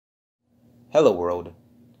Hello World,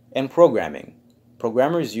 and programming.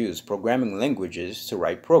 Programmers use programming languages to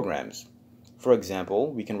write programs. For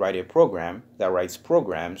example, we can write a program that writes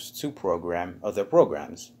programs to program other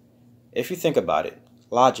programs. If you think about it,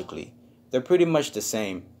 logically, they're pretty much the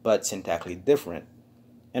same, but syntactically different.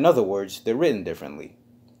 In other words, they're written differently.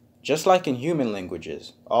 Just like in human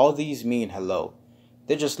languages, all these mean hello.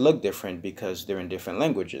 They just look different because they're in different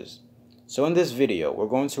languages. So in this video, we're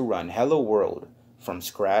going to run Hello World from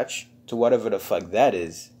scratch to whatever the fuck that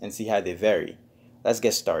is and see how they vary. Let's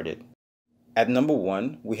get started. At number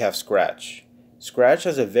 1, we have Scratch. Scratch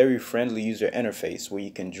has a very friendly user interface where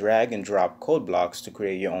you can drag and drop code blocks to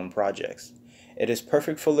create your own projects. It is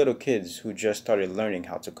perfect for little kids who just started learning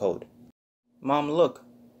how to code. Mom, look.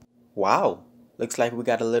 Wow, looks like we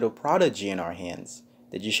got a little prodigy in our hands.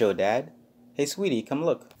 Did you show Dad? Hey sweetie, come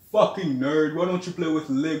look. Fucking nerd, why don't you play with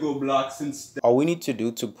Lego blocks instead? All we need to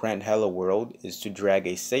do to print Hello World is to drag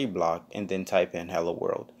a say block and then type in Hello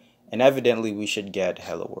World. And evidently we should get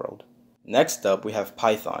Hello World. Next up we have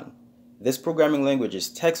Python. This programming language is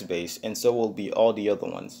text-based and so will be all the other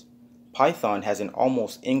ones. Python has an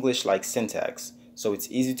almost English-like syntax, so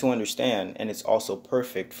it's easy to understand and it's also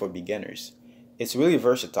perfect for beginners. It's really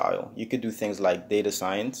versatile. You could do things like data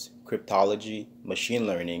science, cryptology, machine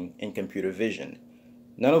learning, and computer vision.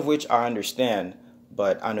 None of which I understand,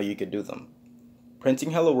 but I know you could do them.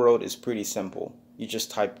 Printing Hello World is pretty simple. You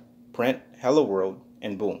just type print Hello World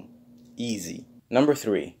and boom. Easy. Number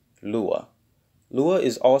 3, Lua. Lua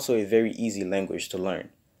is also a very easy language to learn.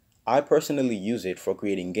 I personally use it for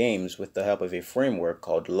creating games with the help of a framework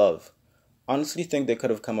called Love. Honestly think they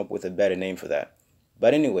could have come up with a better name for that.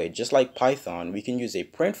 But anyway, just like Python, we can use a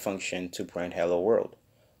print function to print Hello World.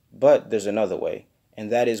 But there's another way,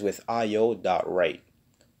 and that is with io.write.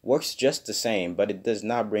 Works just the same, but it does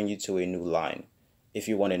not bring you to a new line. If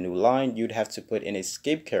you want a new line, you'd have to put in a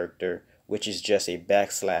escape character, which is just a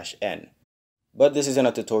 \n. But this isn't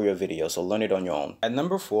a tutorial video, so learn it on your own. At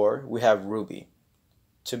number 4, we have Ruby.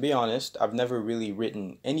 To be honest, I've never really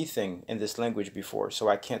written anything in this language before, so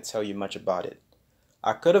I can't tell you much about it.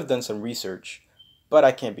 I could have done some research, but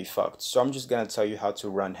I can't be fucked, so I'm just gonna tell you how to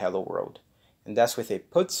run Hello World. And that's with a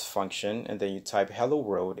puts function, and then you type Hello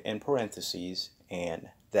World in parentheses, and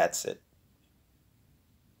that's it.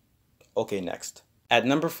 Okay, next. At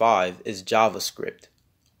number 5 is JavaScript.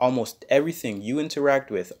 Almost everything you interact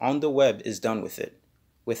with on the web is done with it.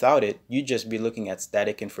 Without it, you'd just be looking at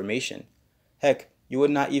static information. Heck, you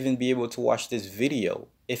would not even be able to watch this video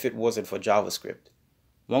if it wasn't for JavaScript.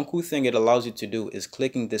 One cool thing it allows you to do is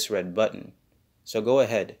clicking this red button. So go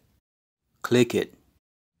ahead, click it.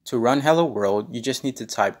 To run Hello World, you just need to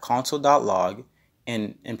type console.log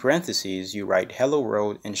and in parentheses you write Hello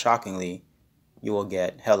World and shockingly, you will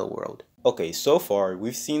get Hello World. Okay, so far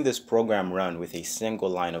we've seen this program run with a single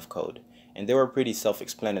line of code and they were pretty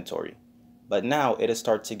self-explanatory. But now it'll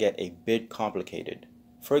start to get a bit complicated.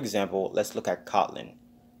 For example, let's look at Kotlin.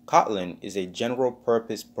 Kotlin is a general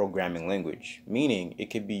purpose programming language, meaning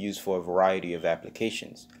it could be used for a variety of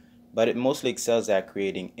applications. But it mostly excels at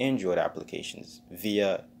creating Android applications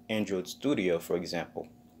via Android Studio, for example.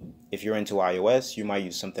 If you're into iOS, you might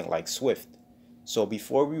use something like Swift. So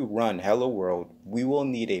before we run Hello World, we will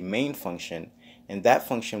need a main function, and that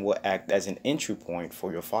function will act as an entry point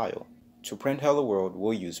for your file. To print Hello World,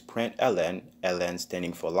 we'll use println, ln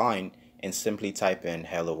standing for line, and simply type in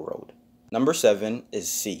Hello World. Number 7 is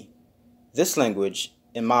C. This language,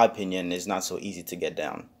 in my opinion, is not so easy to get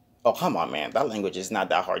down. Oh, come on, man. That language is not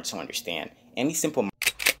that hard to understand. Any simple...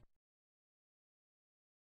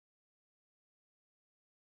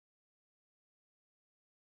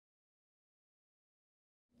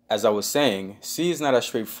 As I was saying, C is not as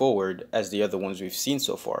straightforward as the other ones we've seen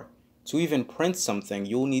so far. To even print something,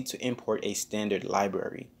 you'll need to import a standard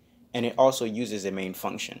library. And it also uses a main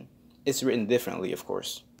function. It's written differently, of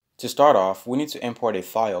course. To start off, we need to import a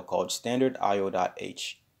file called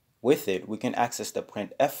standardio.h. With it, we can access the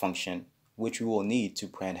printf function, which we will need to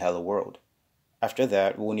print Hello World. After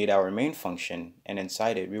that, we'll need our main function, and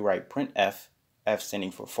inside it we write printf, f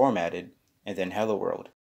standing for formatted, and then Hello World.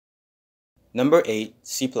 Number 8,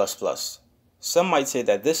 C++. Some might say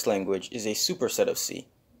that this language is a superset of C,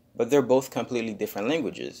 but they're both completely different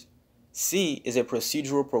languages. C is a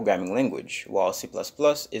procedural programming language, while C++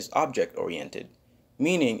 is object-oriented,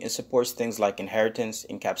 meaning it supports things like inheritance,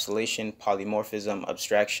 encapsulation, polymorphism,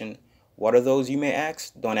 abstraction. What are those, you may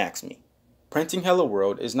ask? Don't ask me. Printing Hello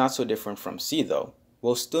World is not so different from C though.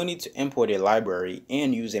 We'll still need to import a library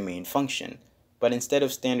and use a main function, but instead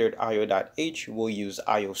of standard io.h, we'll use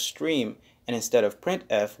iostream, and instead of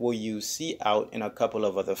printf, we'll use cout and a couple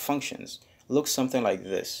of other functions. Looks something like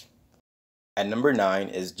this. At number 9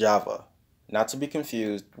 is Java. not to be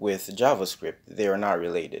confused with JavaScript, they are not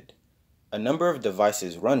related. A number of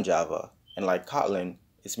devices run Java, and like Kotlin,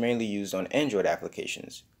 it's mainly used on Android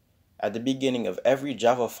applications. At the beginning of every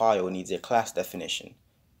Java file needs a class definition.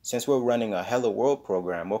 Since we're running a Hello World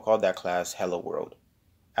program, we'll call that class Hello World.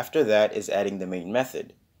 After that is adding the main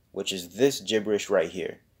method, which is this gibberish right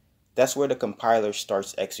here. That's where the compiler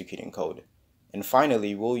starts executing code. And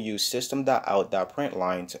finally, we'll use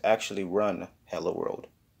system.out.println to actually run Hello World.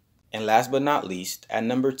 And last but not least, at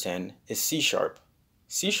number 10 is C#.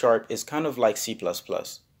 C# is kind of like C++.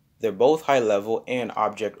 They're both high-level and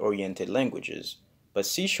object-oriented languages, but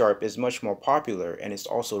C# is much more popular and is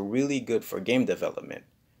also really good for game development.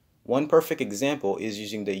 One perfect example is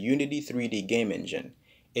using the Unity 3D game engine.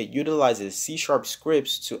 It utilizes C#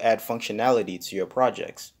 scripts to add functionality to your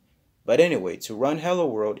projects. But anyway, to run Hello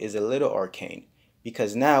World is a little arcane,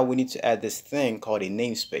 because now we need to add this thing called a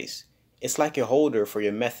namespace. It's like a holder for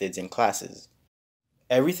your methods and classes.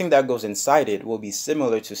 Everything that goes inside it will be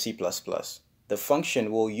similar to C++. The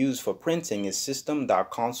function we'll use for printing is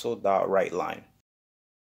system.console.writeLine.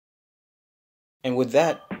 And with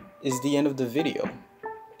that is the end of the video.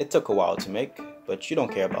 It took a while to make, but you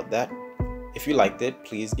don't care about that. If you liked it,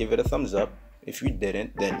 please give it a thumbs up. If you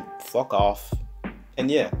didn't, then fuck off. And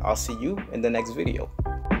yeah, I'll see you in the next video.